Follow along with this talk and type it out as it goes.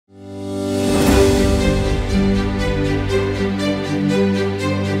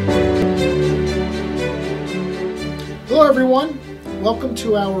welcome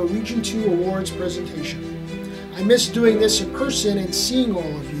to our Region 2 Awards presentation. I missed doing this in person and seeing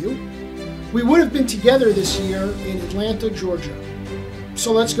all of you. We would have been together this year in Atlanta, Georgia.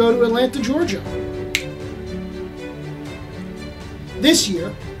 So let's go to Atlanta, Georgia. This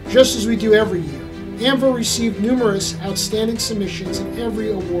year, just as we do every year, AAMVA received numerous outstanding submissions in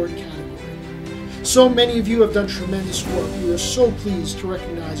every award category. So many of you have done tremendous work. We are so pleased to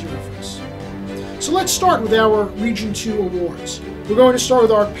recognize your efforts. So let's start with our Region 2 awards. We're going to start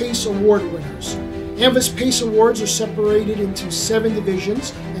with our PACE Award winners. AAMVA's PACE Awards are separated into 7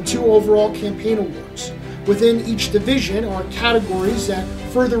 divisions and 2 overall campaign awards. Within each division are categories that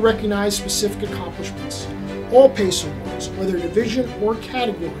further recognize specific accomplishments. All PACE Awards, whether division or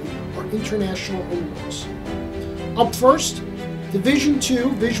category, are international awards. Up first, Division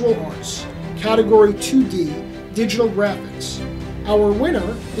 2 Visual Arts, Category 2D Digital Graphics. Our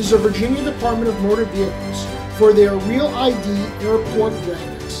winner is the Virginia Department of Motor Vehicles for their Real ID Airport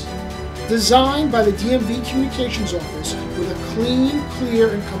graphics. Designed by the DMV Communications Office with a clean,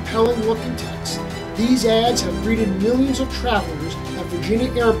 clear, and compelling looking text, these ads have greeted millions of travelers at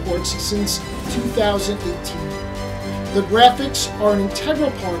Virginia airports since 2018. The graphics are an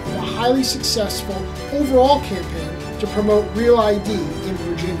integral part of a highly successful overall campaign to promote Real ID in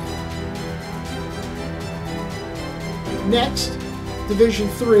Virginia. Next, Division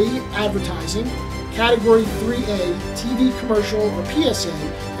 3 Advertising, Category 3A TV Commercial or PSA,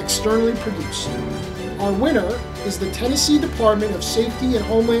 externally produced. Our winner is the Tennessee Department of Safety and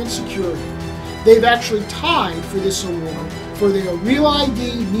Homeland Security. They've actually tied for this award for their Real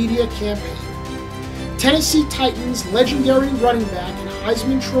ID media campaign. Tennessee Titans legendary running back and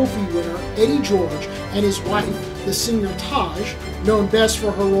Heisman Trophy winner Eddie George and his wife, the singer Taj, known best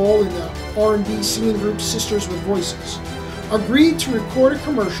for her role in the R&B singing group Sisters with Voices, agreed to record a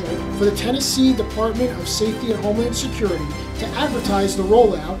commercial for the Tennessee Department of Safety and Homeland Security to advertise the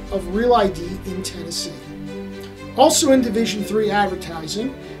rollout of Real ID in Tennessee. Also in Division 3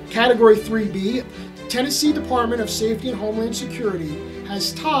 Advertising, Category 3B, Tennessee Department of Safety and Homeland Security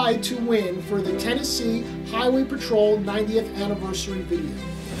has tied to win for the Tennessee Highway Patrol 90th Anniversary video.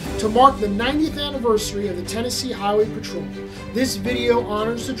 To mark the 90th anniversary of the Tennessee Highway Patrol, this video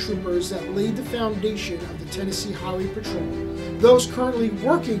honors the troopers that laid the foundation of the Tennessee Highway Patrol, those currently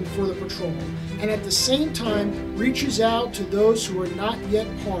working for the patrol, and at the same time reaches out to those who are not yet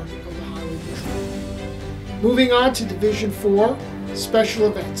part of the Highway Patrol. Moving on to Division 4, Special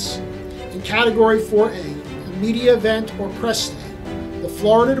Events. In Category 4A, a media event or press day, the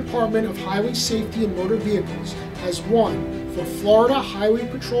Florida Department of Highway Safety and Motor Vehicles has won for Florida Highway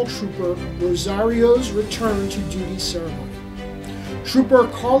Patrol Trooper Rosario's return to duty ceremony. Trooper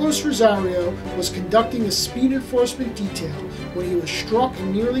Carlos Rosario was conducting a speed enforcement detail when he was struck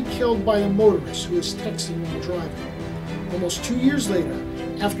and nearly killed by a motorist who was texting while driving. Almost 2 years later,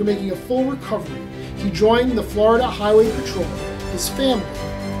 after making a full recovery, he joined the Florida Highway Patrol. His family,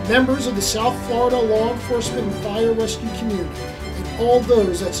 members of the South Florida law enforcement and fire rescue community, and all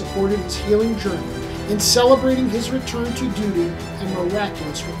those that supported his healing journey in celebrating his return to duty and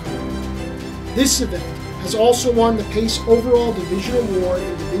miraculous recovery. This event has also won the PACE Overall Division Award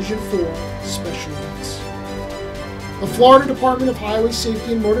in Division 4 Special Events. The Florida Department of Highway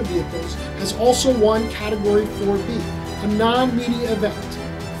Safety and Motor Vehicles has also won Category 4B, a non-media event,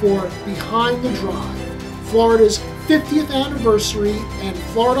 for Behind the Drive, Florida's 50th anniversary and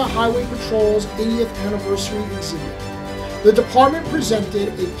Florida Highway Patrol's 80th anniversary exhibit. The department presented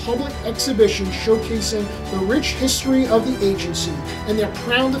a public exhibition showcasing the rich history of the agency and their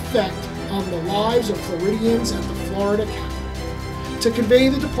profound effect on the lives of Floridians at the Florida Capitol. To convey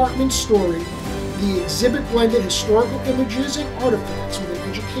the department's story, the exhibit blended historical images and artifacts with an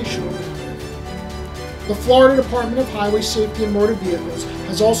educational narrative. The Florida Department of Highway Safety and Motor Vehicles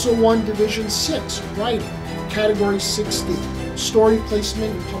has also won Division 6 Writing, Category 6D, Story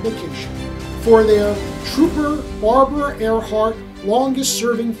Placement and Publication, for their Trooper Barbara Earhart Longest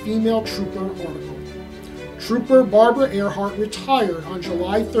Serving Female Trooper article. Trooper Barbara Earhart retired on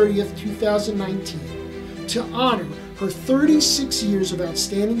July 30th, 2019. To honor her 36 years of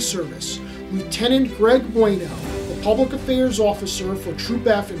outstanding service, Lieutenant Greg Bueno, the Public Affairs Officer for Troop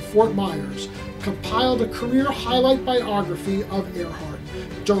F in Fort Myers, compiled a career highlight biography of Earhart,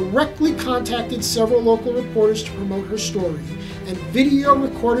 directly contacted several local reporters to promote her story, and video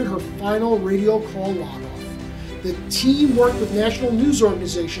recorded her final radio call log-off. The team worked with national news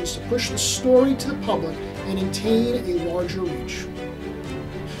organizations to push the story to the public and attain a larger reach.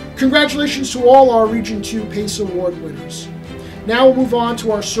 Congratulations to all our Region 2 PACE Award winners. Now we'll move on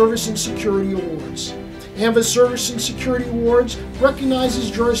to our Service and Security Awards. AAMVA Service and Security Awards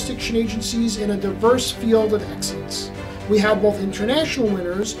recognizes jurisdiction agencies in a diverse field of excellence. we have both international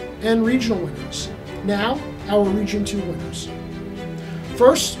winners and regional winners. Now, our Region 2 winners.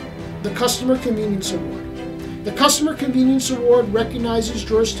 First, the Customer Convenience Award. The Customer Convenience Award recognizes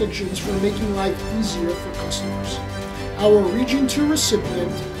jurisdictions for making life easier for customers. Our Region 2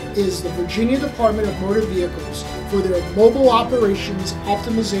 recipient is the Virginia Department of Motor Vehicles for their Mobile Operations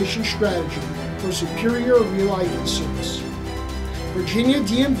Optimization Strategy for superior Real ID service. Virginia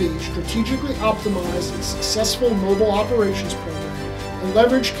DMV strategically optimized its successful mobile operations program and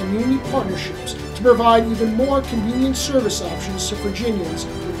leveraged community partnerships to provide even more convenient service options to Virginians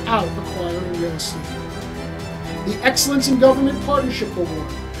without acquiring real estate. The Excellence in Government Partnership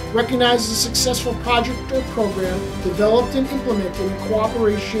Award recognizes a successful project or program developed and implemented in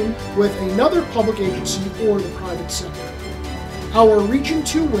cooperation with another public agency or the private sector. Our Region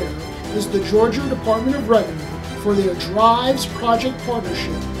 2 winner is the Georgia Department of Revenue for their DRIVES project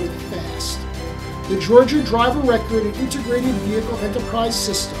partnership with FAST. The Georgia Driver Record and Integrated Vehicle Enterprise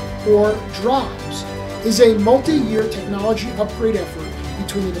System, or DRIVES, is a multi-year technology upgrade effort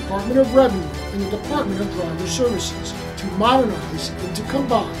between the Department of Revenue and the Department of Driver Services to modernize and to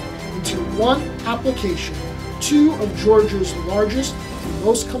combine into one application two of Georgia's largest and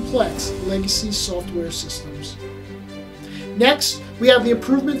most complex legacy software systems. Next, we have the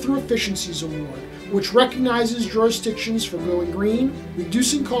Improvement Through Efficiencies Award, which recognizes jurisdictions for going green,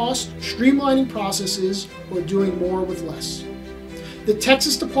 reducing costs, streamlining processes, or doing more with less. The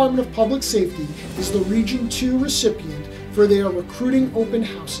Texas Department of Public Safety is the Region 2 recipient for their recruiting open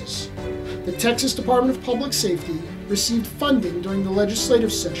houses. The Texas Department of Public Safety received funding during the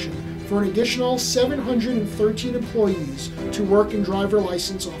legislative session for an additional 713 employees to work in driver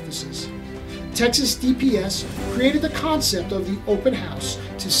license offices. Texas DPS created the concept of the open house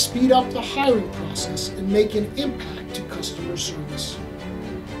to speed up the hiring process and make an impact to customer service.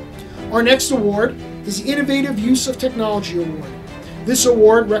 Our next award is the Innovative Use of Technology Award. This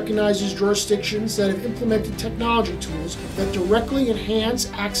award recognizes jurisdictions that have implemented technology tools that directly enhance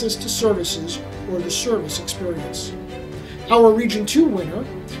access to services or the service experience. Our Region 2 winner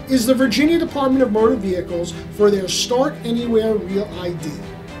is the Virginia Department of Motor Vehicles for their Start Anywhere Real ID.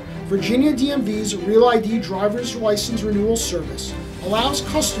 Virginia DMV's Real ID driver's license renewal service allows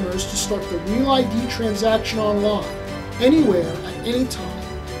customers to start the Real ID transaction online, anywhere, at any time,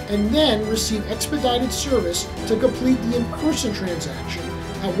 and then receive expedited service to complete the in-person transaction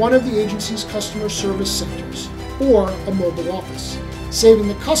at one of the agency's customer service centers or a mobile office, saving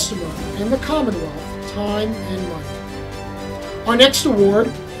the customer and the Commonwealth time and money. Our next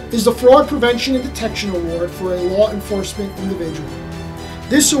award is the Fraud Prevention and Detection Award for a law enforcement individual.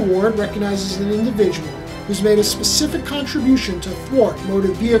 This award recognizes an individual who's made a specific contribution to thwart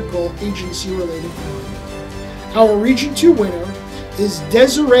motor vehicle agency-related crime. Our Region 2 winner is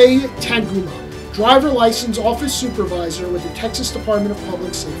Desiree Tanguma, Driver License Office Supervisor with the Texas Department of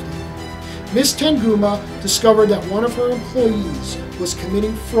Public Safety. Ms. Tanguma discovered that one of her employees was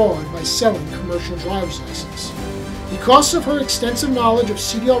committing fraud by selling commercial driver's licenses. Because of her extensive knowledge of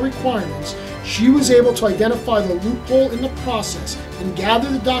CDL requirements, she was able to identify the loophole in the process and gather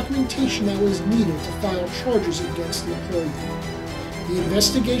the documentation that was needed to file charges against the employee. The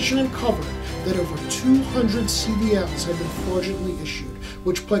investigation uncovered that over 200 CDLs had been fraudulently issued,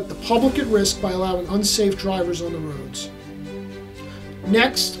 which put the public at risk by allowing unsafe drivers on the roads.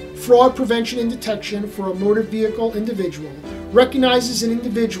 Next, Fraud Prevention and Detection for a motor vehicle individual recognizes an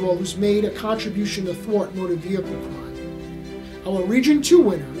individual who's made a contribution to thwart motor vehicle crime. Our Region 2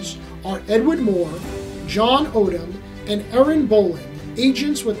 winners are Edward Moore, John Odom, and Erin Boland,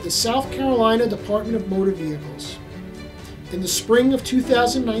 agents with the South Carolina Department of Motor Vehicles. In the spring of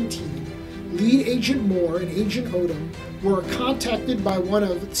 2019, Lead Agent Moore and Agent Odom were contacted by one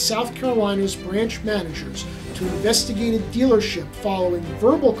of South Carolina's branch managers to investigate a dealership following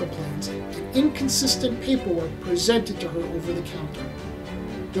verbal complaints and inconsistent paperwork presented to her over the counter.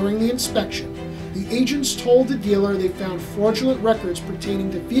 During the inspection, the agents told the dealer they found fraudulent records pertaining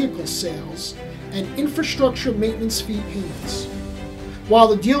to vehicle sales and infrastructure maintenance fee payments. While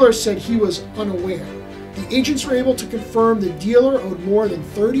the dealer said he was unaware, the agents were able to confirm the dealer owed more than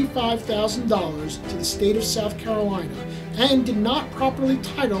 $35,000 to the state of South Carolina and did not properly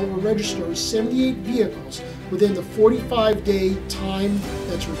title or register 78 vehicles within the 45-day time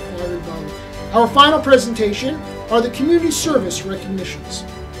that's required by law. Our final presentation are the Community Service recognitions.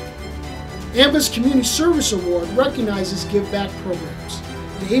 AAMVA's Community Service Award recognizes give-back programs.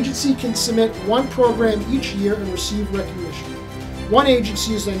 The agency can submit one program each year and receive recognition. One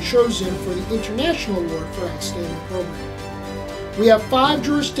agency is then chosen for the International Award for Outstanding Program. We have 5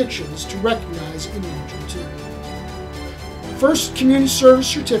 jurisdictions to recognize in Region 2. First Community Service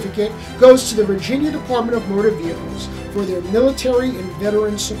Certificate goes to the Virginia Department of Motor Vehicles for their military and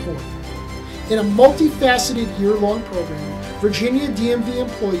veteran support. In a multifaceted year-long program, Virginia DMV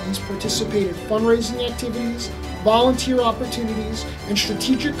employees participate in fundraising activities, volunteer opportunities, and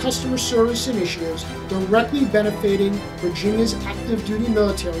strategic customer service initiatives directly benefiting Virginia's active duty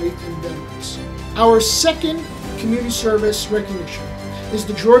military and veterans. Our second community service recognition is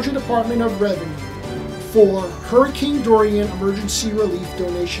the Georgia Department of Revenue for Hurricane Dorian Emergency Relief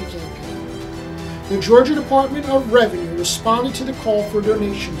Donation Campaign. The Georgia Department of Revenue responded to the call for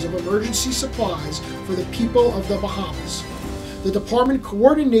donations of emergency supplies for the people of the Bahamas. The department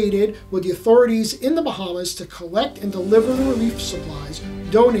coordinated with the authorities in the Bahamas to collect and deliver the relief supplies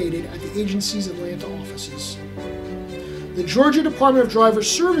donated at the agency's Atlanta offices. The Georgia Department of Driver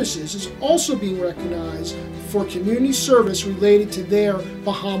Services is also being recognized for community service related to their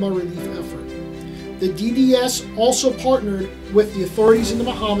Bahama relief effort. The DDS also partnered with the authorities in the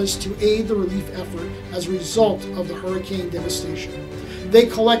Bahamas to aid the relief effort as a result of the hurricane devastation. They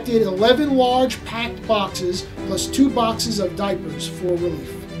collected 11 large packed boxes plus 2 boxes of diapers for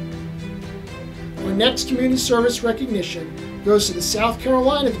relief. Our next community service recognition goes to the South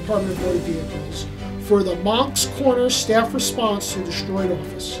Carolina Department of Motor Vehicles for the Moncks Corner staff response to a destroyed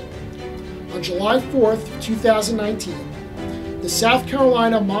office. On July 4th, 2019, the South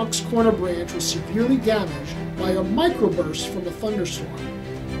Carolina Moncks Corner branch was severely damaged by a microburst from a thunderstorm.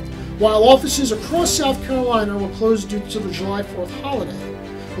 While offices across South Carolina were closed due to the July 4th holiday,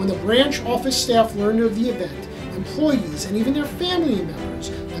 when the branch office staff learned of the event, employees and even their family members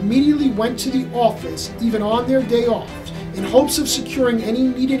immediately went to the office, even on their day off, in hopes of securing any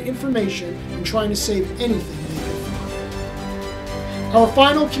needed information and trying to save anything they could find. Our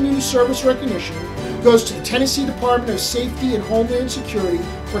final community service recognition goes to the Tennessee Department of Safety and Homeland Security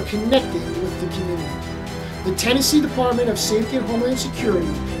for connecting with the community. The Tennessee Department of Safety and Homeland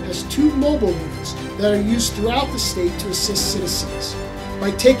Security has 2 mobile units that are used throughout the state to assist citizens.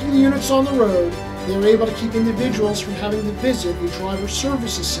 By taking the units on the road, they are able to keep individuals from having to visit a driver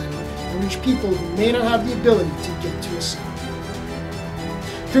services center and reach people who may not have the ability to get to a center.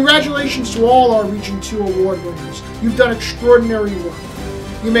 Congratulations to all our Region 2 award winners. You've done extraordinary work.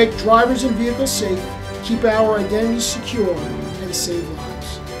 You make drivers and vehicles safe, keep our identities secure, and save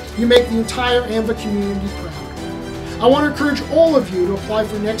lives. You make the entire AAMVA community proud. I want to encourage all of you to apply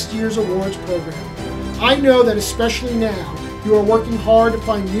for next year's awards program. I know that especially now, you are working hard to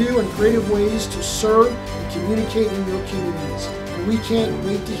find new and creative ways to serve and communicate in your communities, and we can't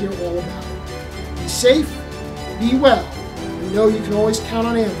wait to hear all about it. Be safe, be well, and know you can always count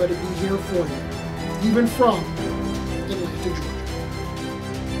on AAMVA to be here for you, even from Atlanta, Georgia.